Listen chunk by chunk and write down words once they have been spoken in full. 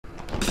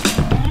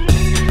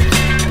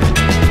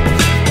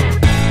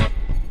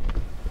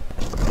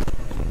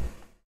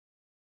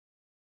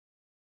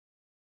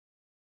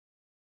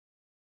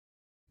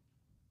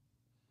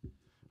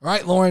All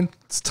right, Lauren,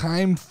 it's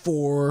time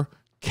for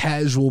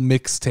Casual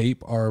Mixtape,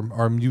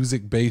 our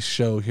music-based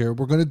show here.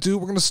 We're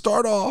gonna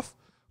start off.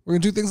 We're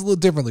gonna do things a little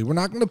differently. We're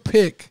not gonna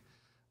pick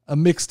a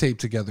mixtape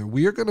together.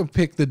 We are gonna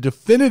pick the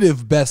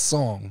definitive best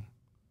song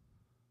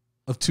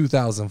of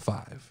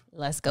 2005.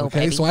 Let's go,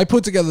 okay, baby. so I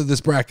put together this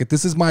bracket.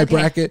 This is my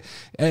bracket.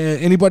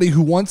 Anybody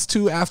who wants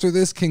to after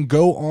this can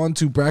go on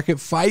to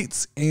Bracket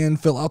Fights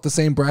and fill out the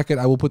same bracket.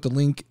 I will put the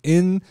link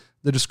in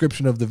the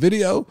description of the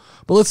video.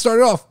 But let's start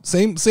it off.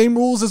 Same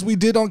rules as we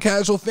did on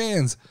Casual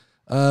Fans.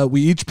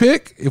 We each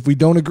pick. If we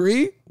don't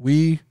agree,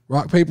 we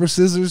rock, paper,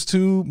 scissors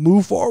to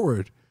move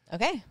forward.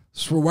 Okay.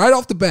 So right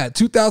off the bat,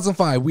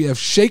 2005, we have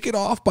Shake It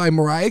Off by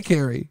Mariah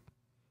Carey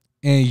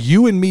and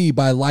You and Me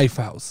by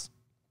Lifehouse.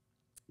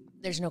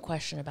 There's no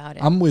question about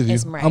it. I'm with you.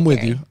 I'm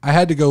with you. I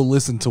had to go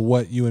listen to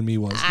what You and Me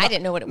was. I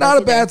didn't know what it was. Not a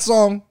either. bad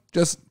song.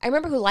 Just I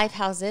remember who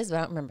Lifehouse is, but I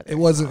don't remember. It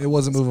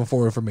wasn't moving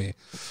forward for me.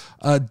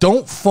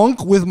 Don't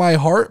Funk With My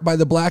Heart by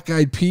the Black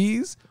Eyed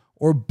Peas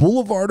or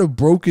Boulevard of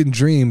Broken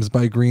Dreams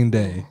by Green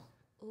Day.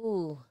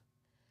 Ooh.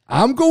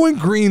 I'm going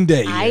Green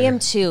Day here. I am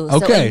too.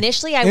 Okay. So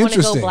initially I want to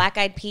go Interesting. Black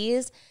Eyed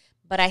Peas,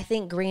 but I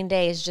think Green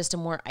Day is just a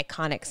more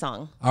iconic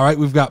song. All right,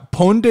 we've got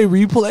Pon de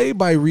Replay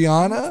by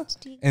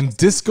Rihanna and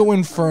Disco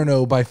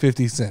Inferno by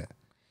 50 Cent.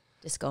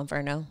 Disco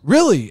Inferno.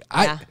 Really?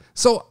 Yeah.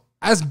 So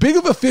as big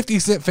of a 50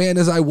 Cent fan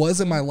as I was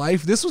in my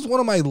life, this was one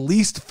of my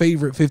least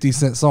favorite 50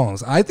 Cent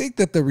songs. I think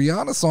that the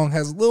Rihanna song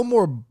has a little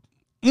more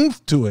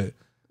oomph to it.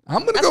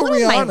 I'm going to go Rihanna.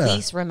 That's one of my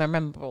least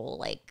memorable,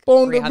 like,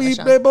 Bon de Rihanna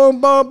songs. replay, bon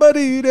bon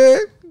ba-dee de.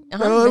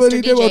 Mr.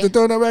 DJ. Want to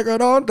turn the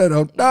record on.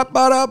 All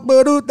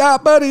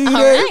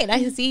right,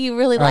 I see you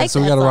really All right, like so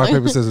that we got to rock, song.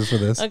 paper, scissors for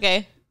this.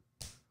 Okay.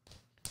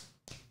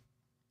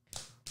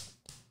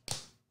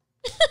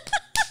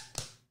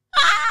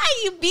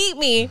 You beat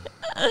me.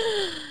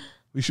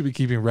 We should be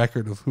keeping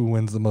record of who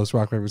wins the most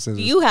rock, paper, scissors.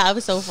 You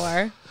have so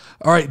far.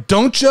 All right,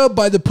 Don't Ya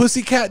by the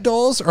Pussycat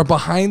Dolls or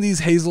Behind These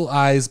Hazel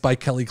Eyes by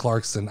Kelly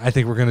Clarkson. I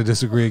think we're going to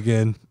disagree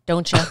again.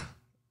 Don't you?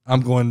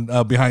 I'm going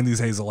Behind These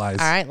Hazel Eyes.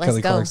 All right, let's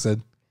Kelly go.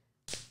 Clarkson.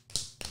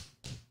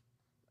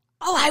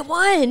 Oh, I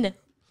won.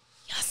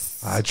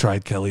 Yes. I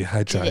tried, Kelly.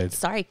 I tried.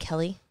 Sorry,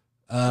 Kelly.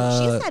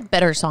 She's had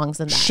better songs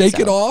than that. Shake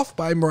It Off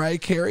by Mariah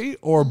Carey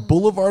or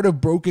Boulevard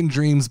of Broken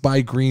Dreams by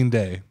Green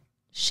Day.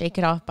 Shake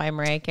It Off by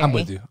Mariah Carey.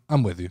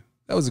 I'm with you.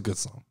 That was a good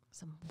song.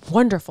 It's a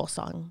wonderful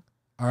song.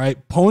 All right,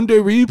 Pon de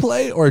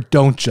Replay or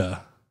Don't Ya?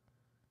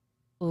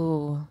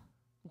 Ooh,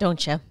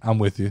 don't you? I'm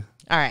with you.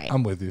 All right.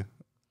 I'm with you.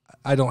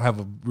 I don't have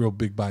a real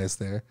big bias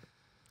there.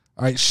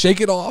 All right, Shake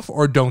It Off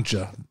or Don't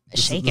Ya? Shake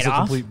This It is a Off.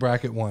 complete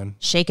bracket one.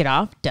 Shake It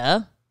Off.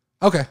 Duh.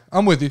 Okay,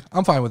 I'm with you.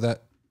 I'm fine with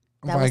that.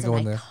 I'm That fine was going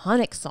an there.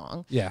 iconic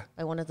song. Yeah.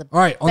 By one of the All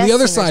right, on the best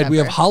other singers side, we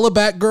have ever. Holla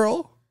Back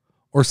Girl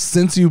or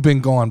Since You've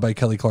Been Gone by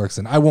Kelly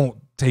Clarkson. I won't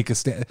take a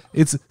stand.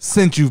 It's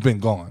Since You've Been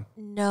Gone.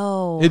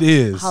 No. It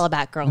is. Holla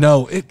Back Girl.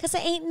 No. Because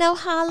it ain't no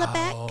holla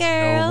back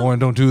girl. No, Lauren,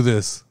 don't do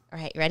this. All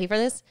right, ready for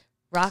this?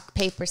 Rock,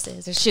 paper,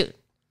 scissors, shoot.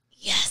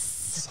 Yes.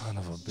 Son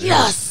of a bitch.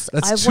 Yes.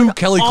 That's I two won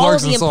Kelly all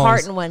Clarkson the songs.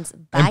 important ones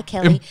by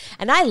Kelly.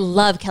 And I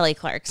love Kelly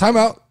Clarkson.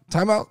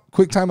 Time out.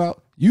 Quick time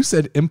out. You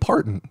said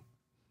important.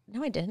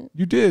 No, I didn't.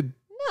 You did.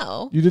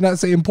 No. You did not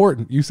say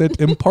important. You said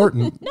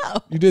important. No.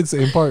 You did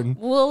say important.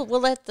 We'll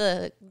let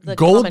the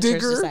Gold commenters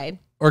Digger decide.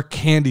 or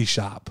Candy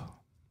Shop?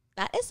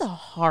 That is a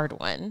hard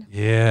one.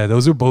 Yeah,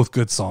 those are both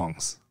good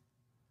songs.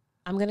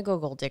 I'm going to go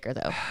Gold Digger,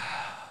 though.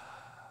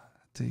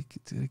 Take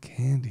it to the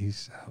Candy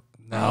Shop.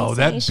 I No, ain't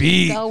that saying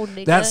she's beat. gold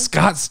digger. That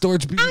Scott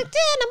Storch beat. Out in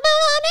the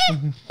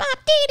morning.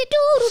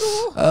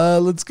 Bop-dee-dee-doo-doo-doo.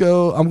 Let's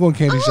go. I'm going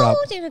Candy Shop.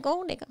 Oh, Digger,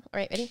 Gold Digger. All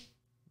right, ready?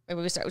 Where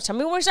we start? Tell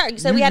me where we start. You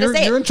said we had to You're-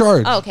 say you're it. in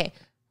charge. Oh, okay.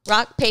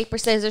 Rock, paper,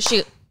 scissors,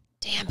 shoot.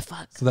 Damn,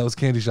 fuck. So that was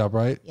Candy Shop,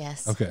 right?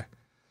 Yes. Okay.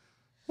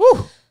 Woo.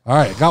 All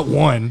right, got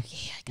one.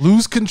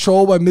 Lose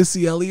Control by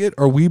Missy Elliott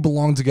or We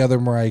Belong Together,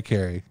 Mariah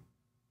Carey.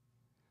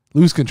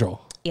 Lose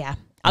Control. Yeah,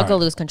 I'll All go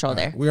right. lose control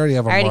there. We already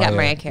have a I already got Mariah.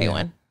 Mariah Carey Yeah.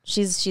 one.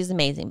 She's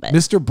amazing, but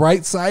Mr.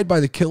 Brightside by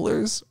The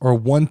Killers or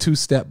 1-2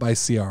 Step by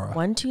Ciara.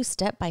 1-2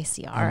 Step by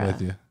Ciara. I'm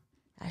with you.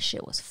 That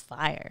shit was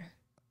fire.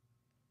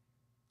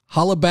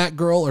 Holla Back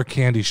Girl or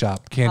Candy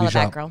Shop? Candy Holla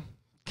Shop. back, girl.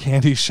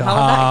 Candy Shop.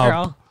 Holla back,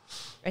 girl.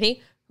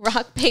 Ready?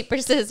 Rock, paper,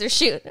 scissors,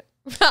 shoot.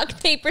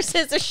 Rock, paper,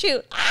 scissors,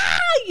 shoot. Ah,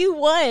 you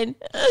won.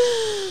 All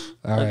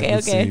right, Okay,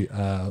 let's okay.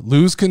 see.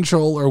 Lose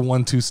Control or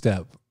 1-2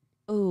 Step?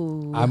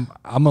 Ooh.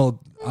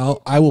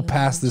 I will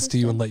pass this to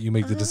you and let you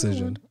make the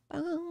decision.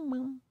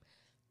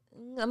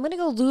 I'm gonna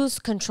go lose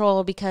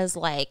control because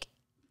like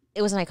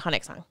it was an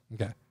iconic song.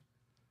 Okay.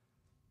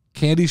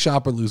 Candy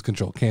Shop or Lose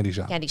Control? Candy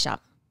Shop. Candy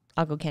Shop.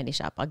 I'll go Candy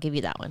Shop. I'll give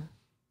you that one.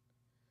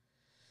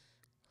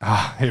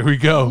 Ah, here we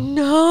go.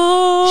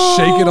 No.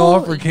 Shake It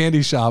Off or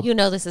Candy Shop? You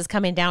know this is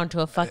coming down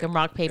to a fucking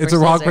rock, paper, It's a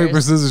scissors. rock, paper,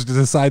 scissors to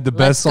decide the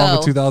best Let's song go.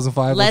 of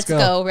 2005. Let's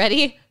go.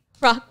 Ready?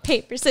 Rock,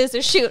 paper,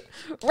 scissors, shoot.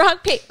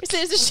 Rock, paper,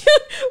 scissors,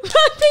 shoot.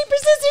 Rock, paper,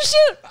 scissors,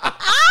 shoot.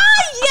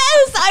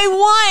 Yes,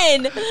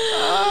 I won.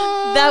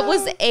 That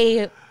was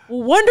a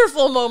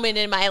wonderful moment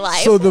in my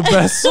life. So the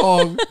best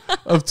song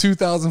of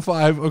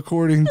 2005,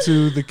 according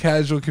to the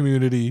casual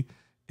community,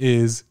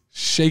 is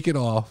Shake It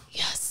Off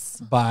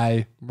Yes.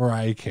 by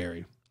Mariah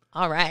Carey.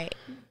 All right.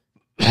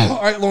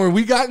 All right, Lauren,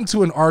 we got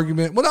into an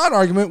argument. Well, not an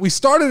argument. We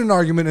started an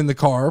argument in the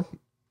car,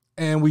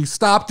 and we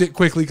stopped it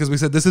quickly because we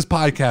said this is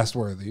podcast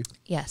worthy.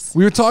 Yes.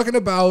 We were talking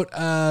about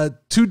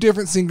two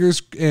different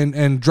singers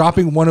and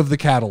dropping one of the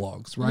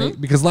catalogs, right?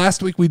 Because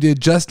last week we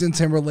did Justin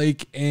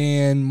Timberlake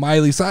and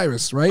Miley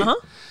Cyrus, right?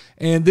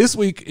 And this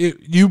week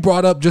you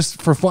brought up,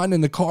 just for fun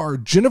in the car,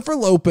 Jennifer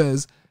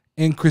Lopez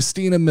and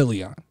Christina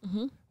Milian,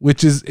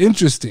 which is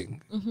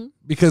interesting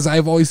because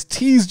I've always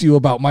teased you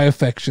about my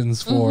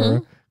affections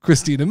for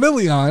Christina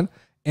Milian,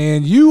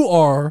 and you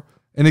are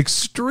an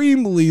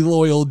extremely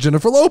loyal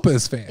Jennifer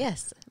Lopez fan.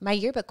 Yes. My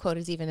yearbook quote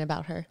is even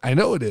about her. I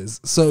know it is.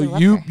 So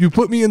you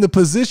put me in the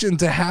position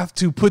to have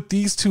to put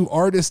these two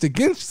artists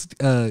against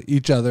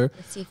each other,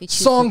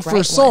 song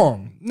for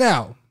song.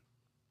 Now,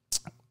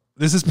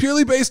 this is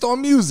purely based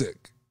on music.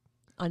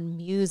 On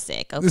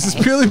music, okay. This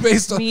is purely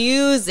based on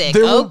music.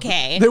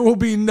 There will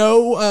be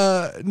no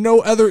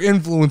other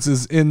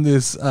influences in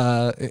this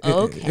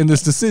in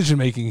this decision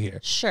making here.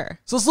 Sure.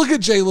 So let's look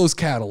at J-Lo's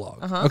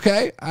catalog.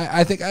 Okay,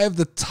 I think I have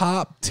the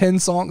top 10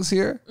 songs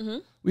here.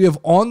 We have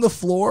On the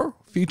Floor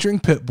featuring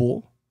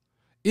Pitbull,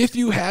 If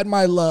You Had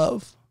My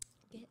Love,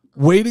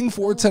 Waiting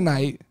for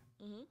Tonight,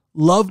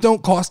 Love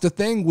Don't Cost a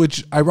Thing,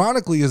 which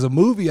ironically is a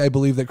movie I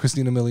believe that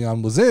Christina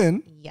Milian was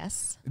in.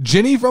 Yes.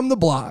 Jenny from the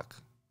Block.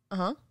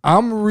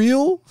 I'm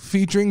Real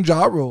featuring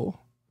Ja Rule.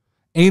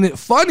 Ain't It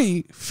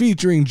Funny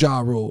featuring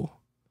Ja Rule.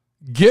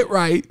 Get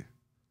Right.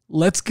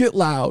 Let's Get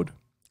Loud.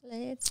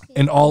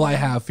 And All I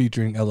Have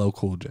featuring LL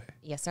Cool J.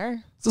 Yes,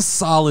 sir. It's a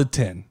solid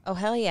 10. Oh,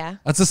 hell yeah.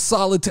 That's a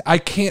solid 10. I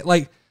can't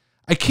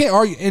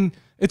argue. And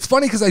it's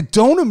funny because I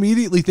don't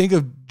immediately think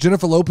of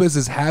Jennifer Lopez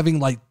as having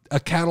like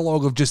a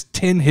catalog of just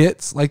 10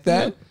 hits like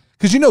that.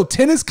 Because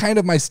 10 is kind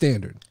of my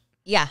standard.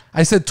 Yeah.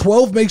 I said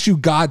 12 makes you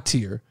God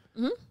tier.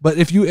 But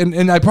if you,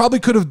 and I probably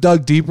could have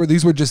dug deeper.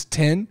 These were just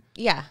 10.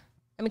 Yeah.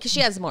 I mean, because she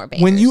has more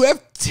bangers. When you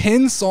have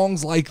 10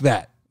 songs like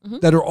that,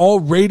 that are all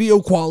radio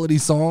quality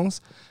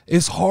songs,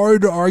 it's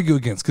hard to argue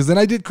against. Because then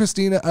I did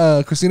Christina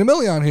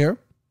Milian here.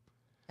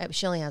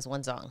 She only has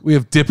one song. We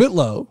have Dip It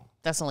Low.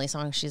 That's the only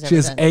song she's ever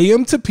done. She has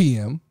AM to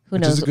PM. Who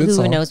knows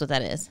what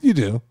that is? You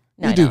do.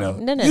 No, you do know.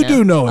 No. You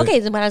do know it. Okay,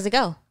 then how does it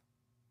go?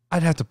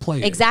 I'd have to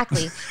play it.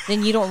 Exactly.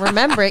 Then you don't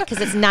remember it because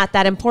it's not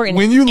that important.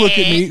 When you look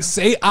at me,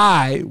 say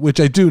I, which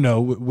I do know,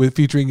 with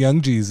featuring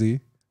Young Jeezy.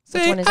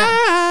 Which one is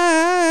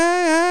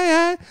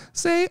that?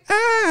 Say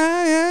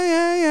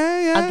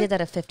I. I'll give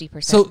that a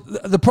 50%. So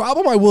the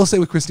problem I will say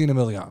with Christina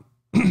Milian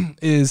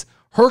is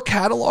her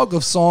catalog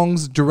of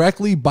songs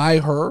directly by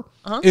her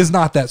is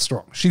not that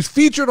strong. She's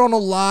featured on a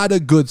lot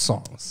of good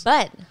songs.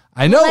 But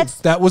I know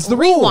that was the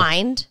rule.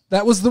 Rewind.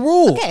 That was the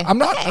rule. Okay, I'm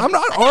not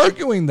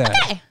arguing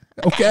that.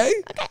 Okay.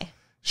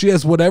 She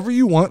has Whatever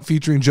You Want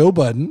featuring Joe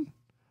Budden,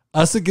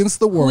 Us Against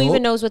the World. Who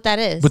even knows what that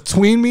is?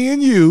 Between Me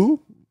and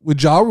You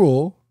with Ja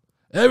Rule.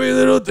 Every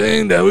little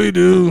thing that we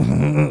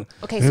do.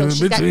 Okay, so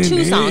she's got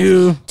two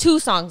songs. Two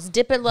songs,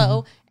 Dip It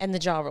Low and the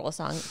Ja Rule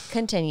song.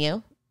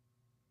 Continue.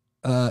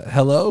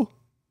 Hello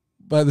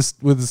with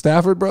the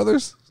Stafford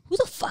Brothers. Who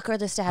the fuck are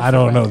the Stafford I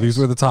don't Brothers? know. These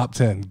were the top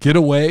 10. Get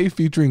Away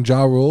featuring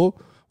Ja Rule,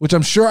 which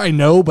I'm sure I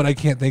know, but I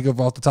can't think of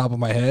off the top of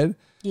my head.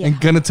 Yeah.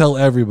 And Gonna Tell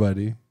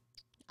Everybody.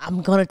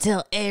 I'm gonna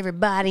tell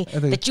everybody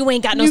that you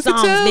ain't got no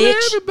songs,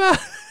 bitch.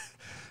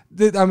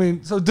 I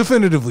mean, so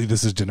definitively,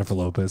 this is Jennifer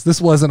Lopez.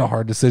 This wasn't a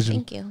hard decision.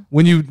 Thank you.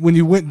 When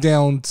you went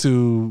down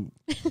to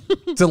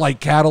like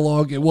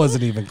catalog, it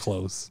wasn't even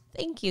close.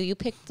 Thank you. You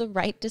picked the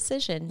right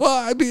decision. Well,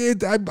 I mean,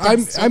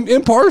 I'm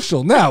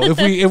impartial now.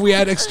 If we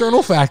add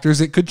external factors,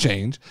 it could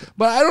change.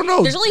 But I don't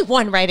know. There's only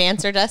one right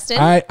answer, Dustin.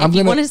 If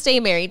you want to stay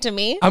married to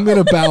me, I'm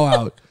gonna bow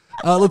out.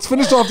 Let's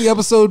finish off the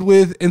episode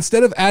with,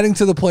 instead of adding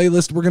to the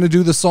playlist, we're going to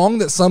do the song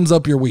that sums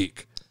up your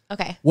week.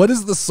 Okay. What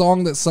is the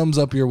song that sums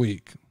up your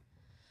week?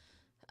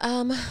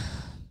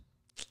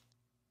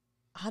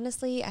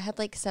 Honestly, I had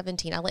like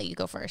 17. I'll let you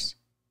go first.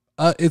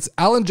 It's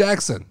Alan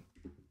Jackson.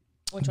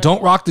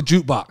 Don't Rock the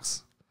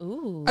Jukebox.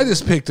 Ooh. I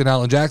just picked an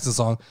Alan Jackson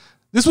song.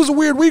 This was a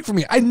weird week for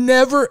me. I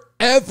never,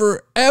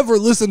 ever, ever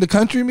listened to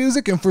country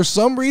music. And for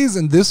some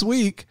reason this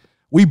week,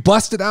 we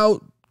busted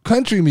out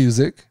country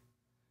music.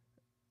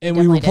 And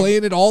we were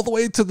playing it all the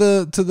way to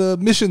the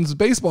Missions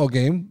baseball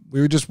game. We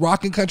were just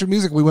rocking country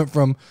music. We went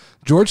from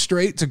George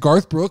Strait to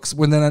Garth Brooks.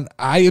 When then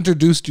I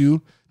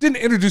didn't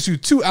introduce you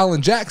to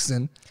Alan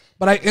Jackson,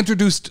 but I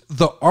introduced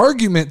the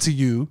argument to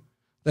you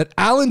that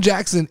Alan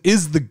Jackson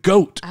is the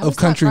GOAT of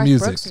country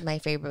music. Brooks is my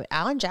favorite.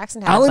 Alan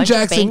Jackson had a bunch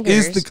of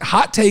bangers. Is the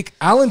hot take.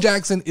 Alan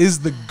Jackson is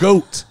the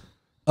GOAT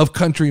of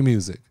country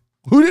music.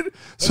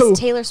 Is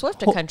Taylor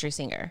Swift a country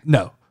singer?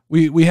 No.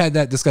 We had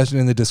that discussion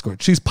in the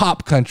Discord. She's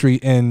pop country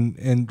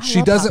and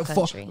she doesn't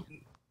fall.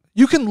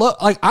 You can love,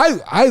 like,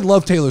 I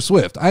love Taylor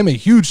Swift. I'm a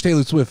huge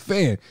Taylor Swift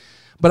fan,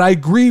 but I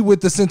agree with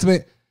the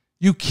sentiment.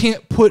 You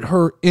can't put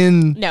her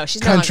in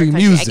country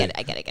music.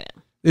 I get it.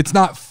 It's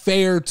not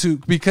fair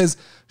because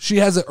she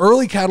has an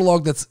early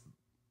catalog that's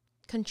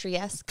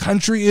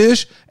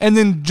country-ish, and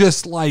then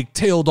just like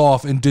tailed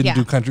off and didn't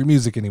do country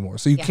music anymore.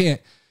 So you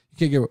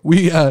can't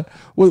get.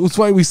 What was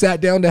funny? We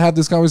sat down to have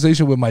this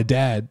conversation with my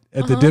dad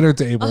at the dinner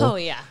table. Oh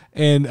yeah.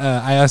 And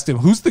I asked him,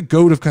 "Who's the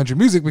GOAT of country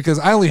music?" Because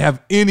I only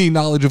have any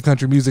knowledge of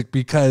country music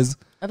because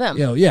of them.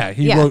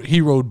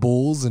 He rode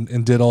bulls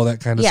and did all that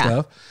kind of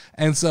stuff.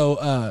 And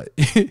so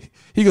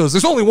he goes,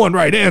 "There's only one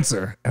right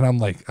answer," and I'm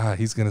like,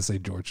 he's gonna say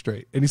George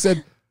Strait, and he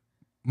said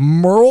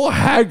Merle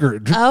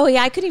Haggard. Oh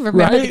yeah, I couldn't even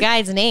remember the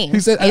guy's name. He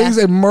said, I think he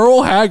said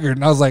Merle Haggard,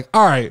 and I was like,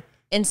 all right.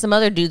 And some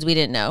other dudes we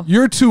didn't know.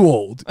 You're too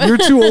old. You're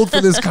too old for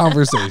this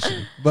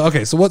conversation. But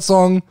okay, so what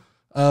song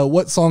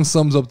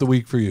sums up the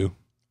week for you?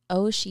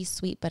 Oh, She's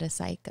Sweet But a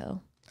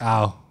Psycho.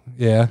 Oh,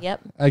 yeah.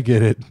 Yep. I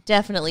get it.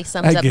 Definitely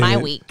sums up my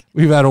week.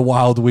 We've had a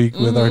wild week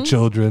with our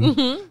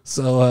children.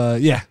 So,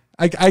 yeah.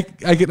 I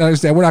can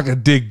understand. We're not going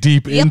to dig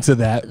deep into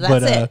that.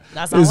 That's it.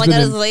 That's all I got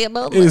to say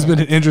about it. It has been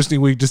an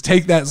interesting week. Just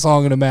take that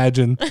song and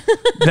imagine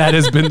that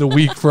has been the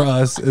week for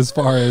us as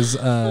far as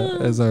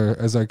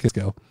our kids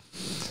go.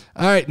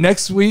 All right,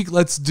 next week,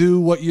 let's do,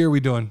 what year are we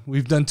doing?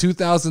 We've done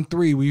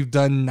 2003. We've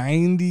done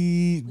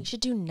 90. We should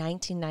do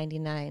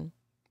 1999.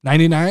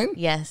 99?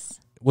 Yes.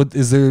 What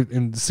is there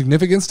in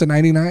significance to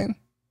 99?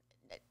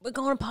 We're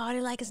going to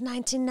party like it's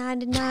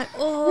 1999.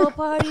 Oh,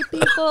 party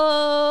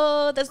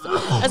people. That's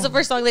the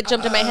first song that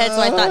jumped in my head, so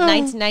I thought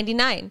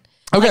 1999.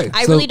 Okay.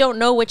 I really don't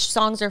know which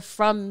songs are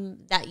from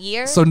that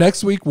year. So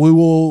next week, we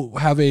will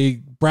have a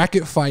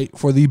bracket fight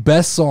for the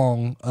best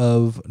song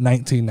of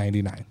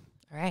 1999.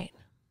 All right.